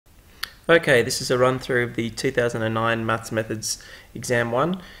Okay, this is a run through of the 2009 Maths Methods Exam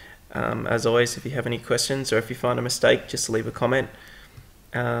 1. As always, if you have any questions or if you find a mistake, just leave a comment.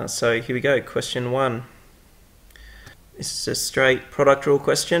 So here we go, question 1. This is a straight product rule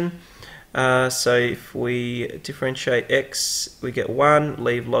question. So if we differentiate x, we get 1,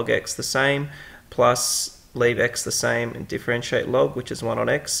 leave log x the same, plus leave x the same and differentiate log, which is 1 on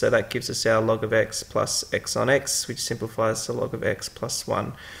x. So that gives us our log of x plus x on x, which simplifies to log of x plus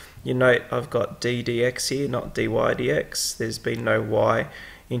 1. You note I've got d dx here, not dy dx. There's been no y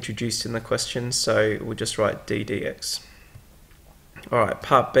introduced in the question, so we'll just write d dx. Alright,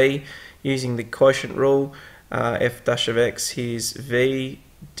 part B, using the quotient rule, f dash of x, here's v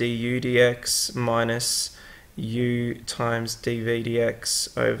du dx minus u times dv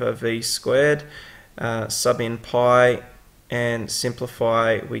dx over v squared. Sub in pi and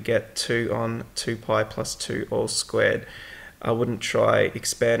simplify, we get 2 on 2 pi plus 2 all squared. I wouldn't try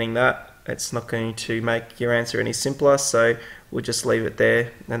expanding that. It's not going to make your answer any simpler, so we'll just leave it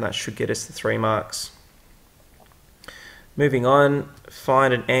there, and that should get us the 3 marks. Moving on,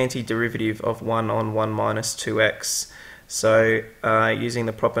 find an antiderivative of 1 on 1 minus 2x. So using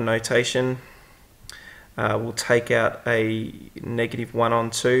the proper notation, we'll take out a negative 1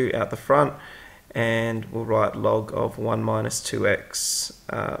 on 2 out the front, and we'll write log of 1 minus 2x,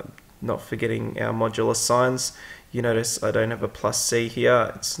 not forgetting our modular signs. You notice I don't have a plus c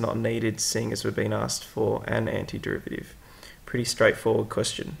here. It's not needed, seeing as we've been asked for an antiderivative. Pretty straightforward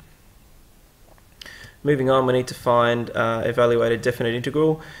question. Moving on, we need to find evaluated definite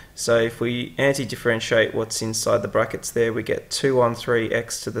integral. So if we anti-differentiate what's inside the brackets there, we get 2 on 3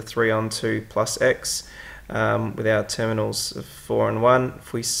 x to the 3 on 2 plus x with our terminals of 4 and 1.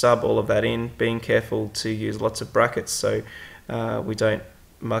 If we sub all of that in, being careful to use lots of brackets so we don't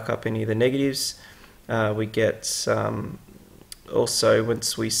muck up any of the negatives. We get also,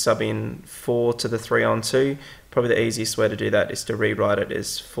 once we sub in 4 to the 3 on 2, probably the easiest way to do that is to rewrite it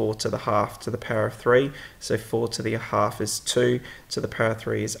as 4 to the half to the power of 3. So 4 to the half is 2, to the power of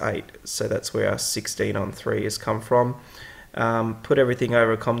 3 is 8. So that's where our 16 on 3 has come from. Put everything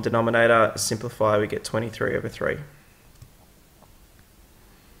over a common denominator, simplify, we get 23 over 3.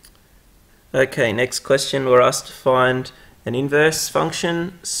 Okay, next question, we're asked to find an inverse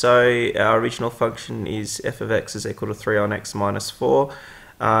function. So our original function is f of x is equal to 3 on x minus 4.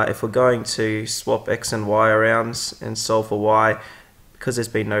 If we're going to swap x and y around and solve for y, because there's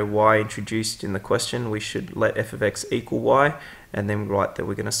been no y introduced in the question, we should let f of x equal y, and then write that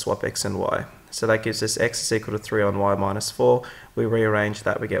we're going to swap x and y. So that gives us x is equal to 3 on y minus 4. We rearrange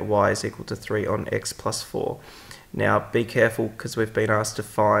that, we get y is equal to 3 on x plus 4. Now be careful, because we've been asked to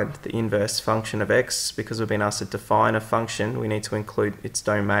find the inverse function of x. Because we've been asked to define a function, we need to include its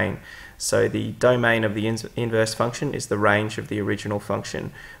domain. So the domain of the inverse function is the range of the original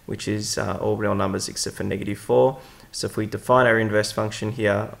function, which is all real numbers except for negative 4. So if we define our inverse function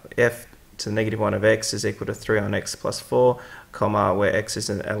here, f to the negative 1 of x is equal to 3 on x plus 4, comma, where x is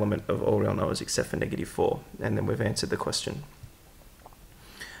an element of all real numbers except for negative 4. And then we've answered the question.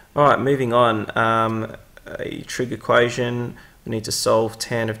 Alright, moving on. A trig equation, we need to solve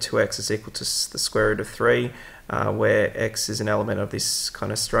tan of 2x is equal to the square root of 3, where x is an element of this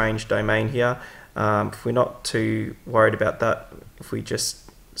kind of strange domain here. If we're not too worried about that, if we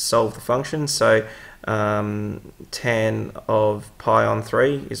just solve the function, so tan of pi on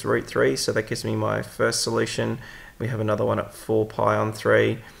 3 is root 3, so that gives me my first solution. We have another one at 4 pi on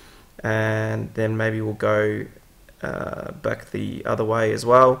 3, and then maybe we'll go back the other way as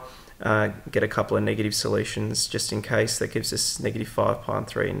well. Get a couple of negative solutions just in case. That gives us negative 5 pi on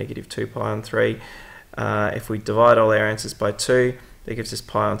 3 and negative 2 pi on 3. If we divide all our answers by 2, that gives us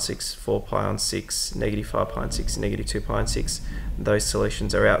pi on 6, 4 pi on 6, negative 5 pi on 6, negative 2 pi on 6. Those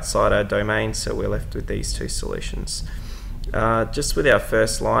solutions are outside our domain, so we're left with these two solutions. Just with our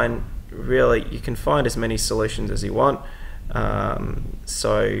first line, really you can find as many solutions as you want.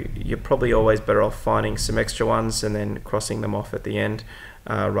 So you're probably always better off finding some extra ones and then crossing them off at the end,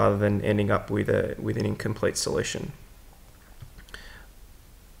 rather than ending up with an incomplete solution.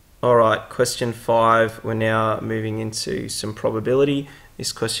 Alright, question 5, we're now moving into some probability.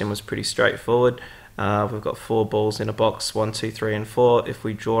 This question was pretty straightforward. We've got 4 balls in a box, 1, 2, 3 and 4. If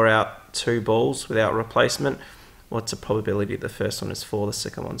we draw out 2 balls without replacement, what's the probability the first one is 4, the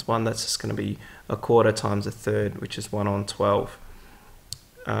second one's 1? That's just going to be a quarter times a third, which is 1 on 12.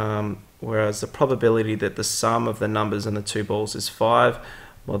 Whereas the probability that the sum of the numbers in the 2 balls is 5,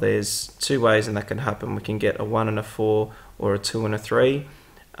 well, there's 2 ways and that can happen. We can get a 1 and a 4 or a 2 and a 3,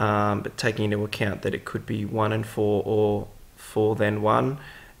 but taking into account that it could be 1 and 4 or 4 then 1,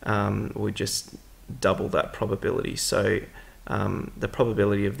 we just double that probability. So the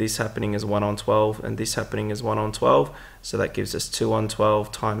probability of this happening is 1 on 12 and this happening is 1 on 12. So that gives us 2 on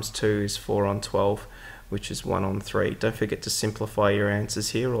 12 times 2 is 4 on 12, which is 1 on 3. Don't forget to simplify your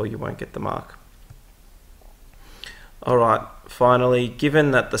answers here or you won't get the mark. Alright, finally, given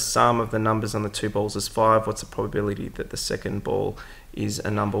that the sum of the numbers on the two balls is 5, what's the probability that the second ball is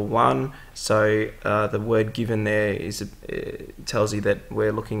a number 1? So the word given there tells you that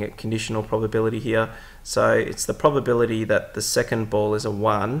we're looking at conditional probability here. So it's the probability that the second ball is a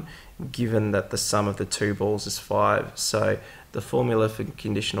 1 given that the sum of the two balls is 5. So the formula for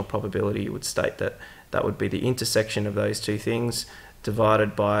conditional probability would state that that would be the intersection of those two things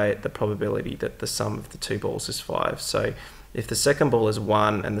divided by the probability that the sum of the two balls is 5. So if the second ball is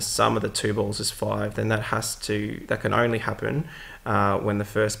 1 and the sum of the two balls is 5, then that can only happen when the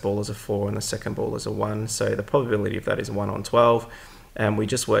first ball is a 4 and the second ball is a 1. So the probability of that is 1 on 12, and we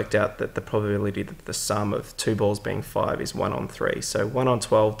just worked out that the probability that the sum of two balls being 5 is 1 on 3. So 1 on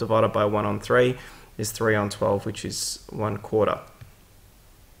 12 divided by 1 on 3 is 3 on 12, which is 1/4.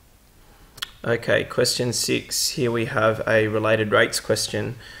 Okay, question 6. Here we have a related rates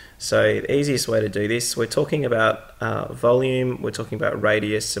question. So the easiest way to do this, we're talking about volume, we're talking about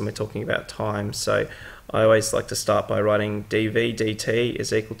radius, and we're talking about time. So I always like to start by writing dv dt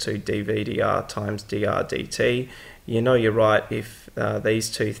is equal to dv dr times dr dt. You know you're right if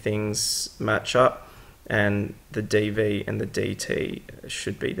these two things match up, and the dv and the dt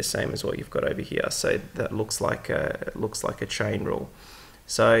should be the same as what you've got over here. So that looks like a chain rule.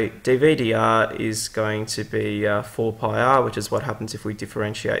 So dv dr is going to be 4 pi r, which is what happens if we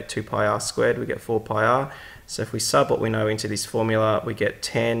differentiate 2 pi r squared. We get 4 pi r. So if we sub what we know into this formula, we get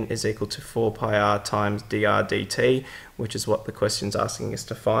 10 is equal to 4 pi r times dr dt, which is what the question's asking us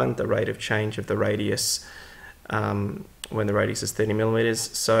to find, the rate of change of the radius when the radius is 30 millimeters.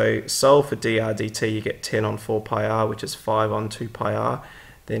 So solve for dr dt, you get 10 on 4 pi r, which is 5 on 2 pi r.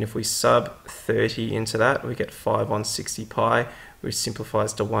 Then if we sub 30 into that, we get 5 on 60 pi, which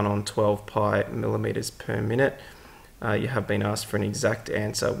simplifies to 1 on 12 pi millimeters per minute. You have been asked for an exact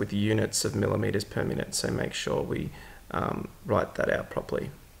answer with units of millimeters per minute, so make sure we write that out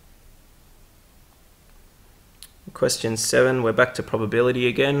properly. Question 7, we're back to probability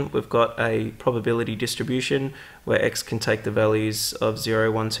again. We've got a probability distribution where x can take the values of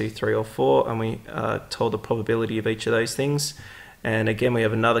 0, 1, 2, 3 or 4, and we are told the probability of each of those things. And again, we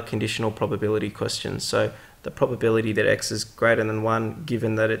have another conditional probability question. So the probability that x is greater than 1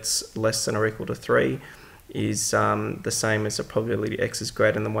 given that it's less than or equal to 3 is the same as the probability x is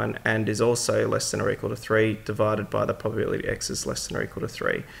greater than 1 and is also less than or equal to 3 divided by the probability x is less than or equal to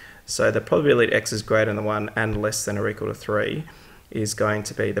 3. So the probability x is greater than 1 and less than or equal to 3 is going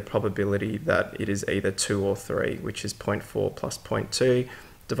to be the probability that it is either 2 or 3, which is 0.4 plus 0.2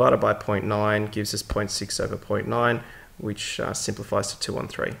 divided by 0.9 gives us 0.6 over 0.9, which simplifies to 2 on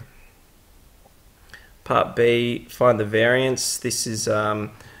 3. Part B, find the variance. This is a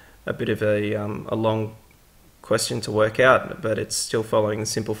bit of a long question to work out, but it's still following the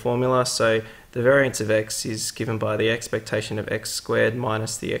simple formula. So the variance of x is given by the expectation of x squared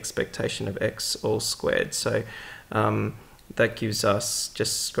minus the expectation of x all squared. So that gives us,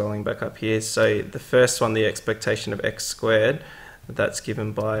 just scrolling back up here, so the first one, the expectation of x squared, that's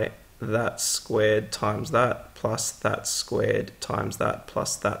given by that squared times that plus that squared times that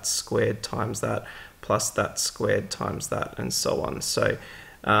plus that squared times that plus that squared times that, and so on. So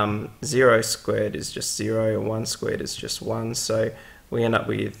 0 squared is just 0, and 1 squared is just 1. So we end up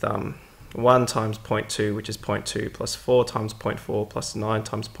with 1 times 0.2, which is 0.2, plus 4 times 0.4, plus 9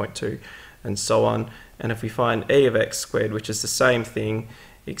 times 0.2, and so on. And if we find e of x squared, which is the same thing,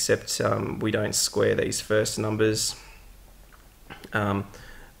 except we don't square these first numbers,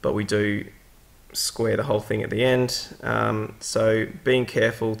 but we do square the whole thing at the end. So being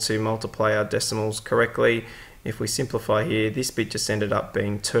careful to multiply our decimals correctly. If we simplify here, this bit just ended up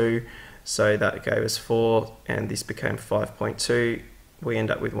being 2, so that gave us 4, and this became 5.2. We end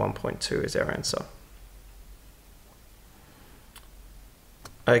up with 1.2 as our answer.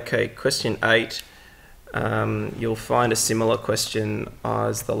 Okay, question 8. You'll find a similar question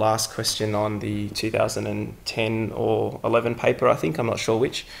as the last question on the 2010 or 11 paper, I think, I'm not sure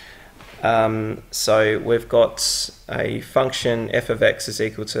which. So we've got a function f of x is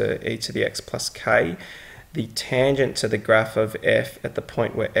equal to e to the x plus k. The tangent to the graph of f at the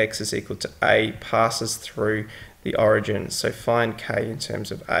point where x is equal to a passes through the origin. So find k in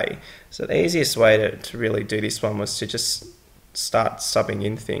terms of a. So the easiest way to really do this one was to just start subbing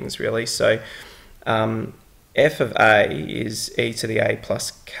in things, really. So f of a is e to the a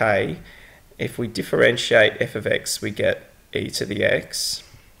plus k. If we differentiate f of x, we get e to the x.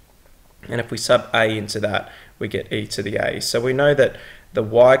 And if we sub a into that, we get e to the a. So we know that the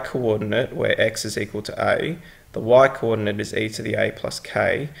y coordinate, where x is equal to a, the y coordinate is e to the a plus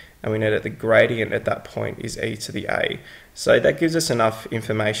k, and we know that the gradient at that point is e to the a. So that gives us enough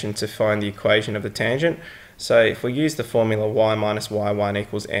information to find the equation of the tangent. So if we use the formula y minus y1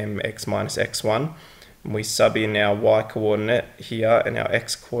 equals mx minus x1, and we sub in our y coordinate here and our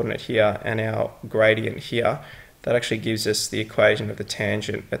x coordinate here and our gradient here, that actually gives us the equation of the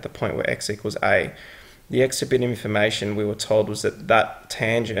tangent at the point where x equals a. The extra bit of information we were told was that that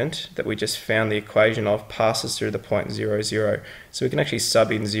tangent that we just found the equation of passes through the point 0, 0. So we can actually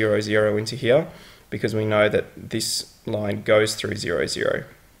sub in 0, 0 into here because we know that this line goes through 0, 0.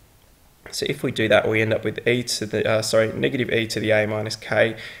 So if we do that, we end up with negative e to the a minus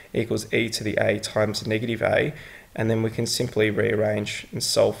k equals e to the a times negative a, and then we can simply rearrange and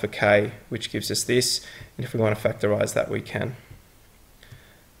solve for k, which gives us this, and if we want to factorize that, we can.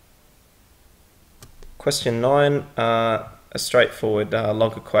 Question 9, a straightforward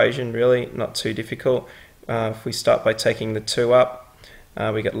log equation, really, not too difficult. If we start by taking the 2 up,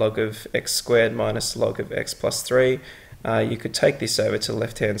 we get log of x squared minus log of x plus 3. You could take this over to the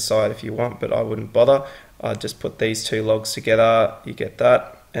left-hand side if you want, but I wouldn't bother. I'd just put these two logs together, you get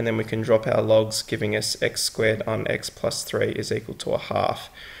that, and then we can drop our logs, giving us x squared on x plus 3 is equal to a half.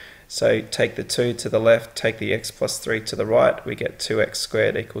 So take the 2 to the left, take the x plus 3 to the right, we get 2x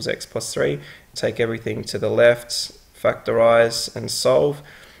squared equals x plus 3. Take everything to the left, factorize and solve.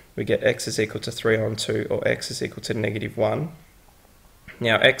 We get x is equal to 3 on 2, or x is equal to negative 1.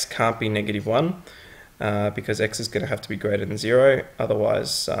 Now x can't be negative 1 because x is going to have to be greater than 0,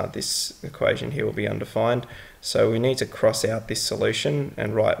 otherwise this equation here will be undefined. So we need to cross out this solution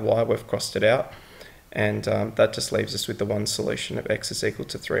and write why we've crossed it out. And that just leaves us with the one solution of x is equal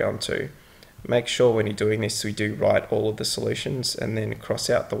to 3 on 2. Make sure when you're doing this we do write all of the solutions and then cross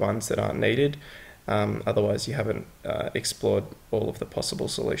out the ones that aren't needed. Otherwise you haven't explored all of the possible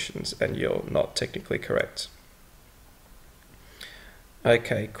solutions and you're not technically correct.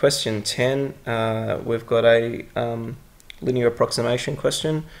 Okay, question 10. We've got a linear approximation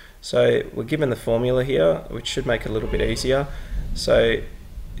question. So we're given the formula here, which should make it a little bit easier. So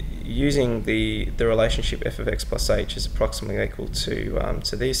using the relationship f of x plus h is approximately equal to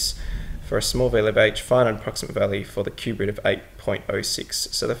this. For a small value of h, find an approximate value for the cube root of 8.06.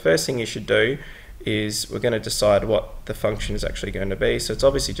 So the first thing you should do is we're going to decide what the function is actually going to be. So it's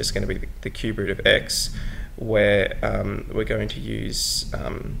obviously just going to be the cube root of x, where we're going to use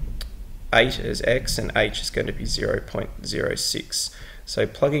 8 as x and h is going to be 0.06. So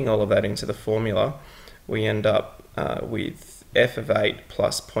plugging all of that into the formula, we end up with f of 8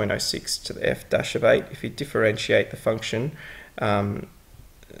 plus 0.06 to the f dash of 8. If you differentiate the function,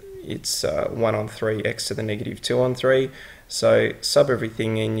 it's 1 on 3 x to the negative 2 on 3. So sub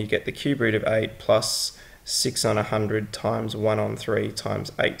everything in, you get the cube root of 8 plus 6 on 100 times 1 on 3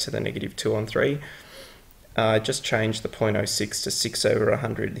 times 8 to the negative 2 on 3. Just change the 0.06 to 6 over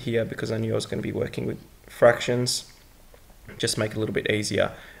 100 here because I knew I was going to be working with fractions. Just make it a little bit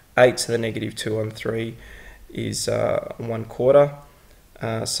easier. 8 to the negative 2 on 3 is 1/4.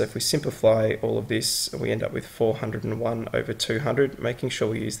 So if we simplify all of this, we end up with 401 over 200, making sure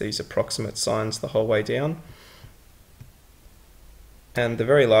we use these approximate signs the whole way down. And the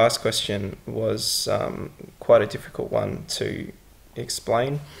very last question was quite a difficult one to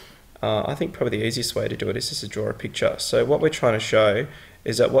explain. I think probably the easiest way to do it is just to draw a picture. So what we're trying to show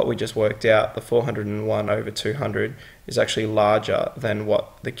is that what we just worked out, the 401 over 200, is actually larger than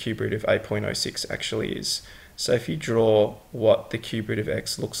what the cube root of 8.06 actually is. So if you draw what the cube root of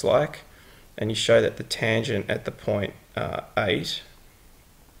x looks like, and you show that the tangent at the point 8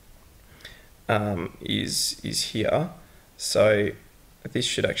 is here, so this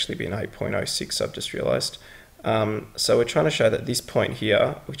should actually be an 8.06, I've just realised. So we're trying to show that this point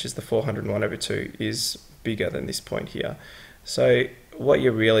here, which is the 401 over 2, is bigger than this point here. So what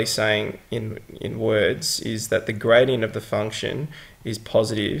you're really saying in words is that the gradient of the function is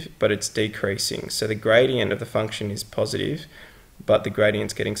positive, but it's decreasing. So the gradient of the function is positive, but the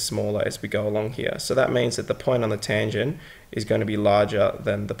gradient's getting smaller as we go along here. So that means that the point on the tangent is going to be larger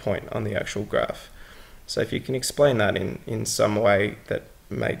than the point on the actual graph. So if you can explain that in some way that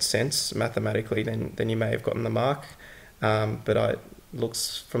made sense mathematically, then you may have gotten the mark. But it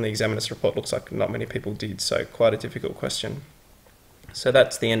looks, from the examiner's report, looks like not many people did, so quite a difficult question. So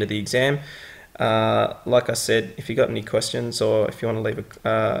that's the end of the exam. Like I said, if you got any questions or if you want to leave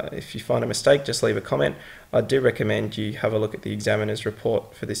if you find a mistake, just leave a comment. I do recommend you have a look at the examiner's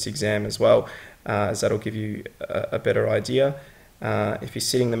report for this exam as well, as that'll give you a better idea. If you're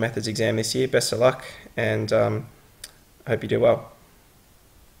sitting the methods exam this year, best of luck, and I hope you do well.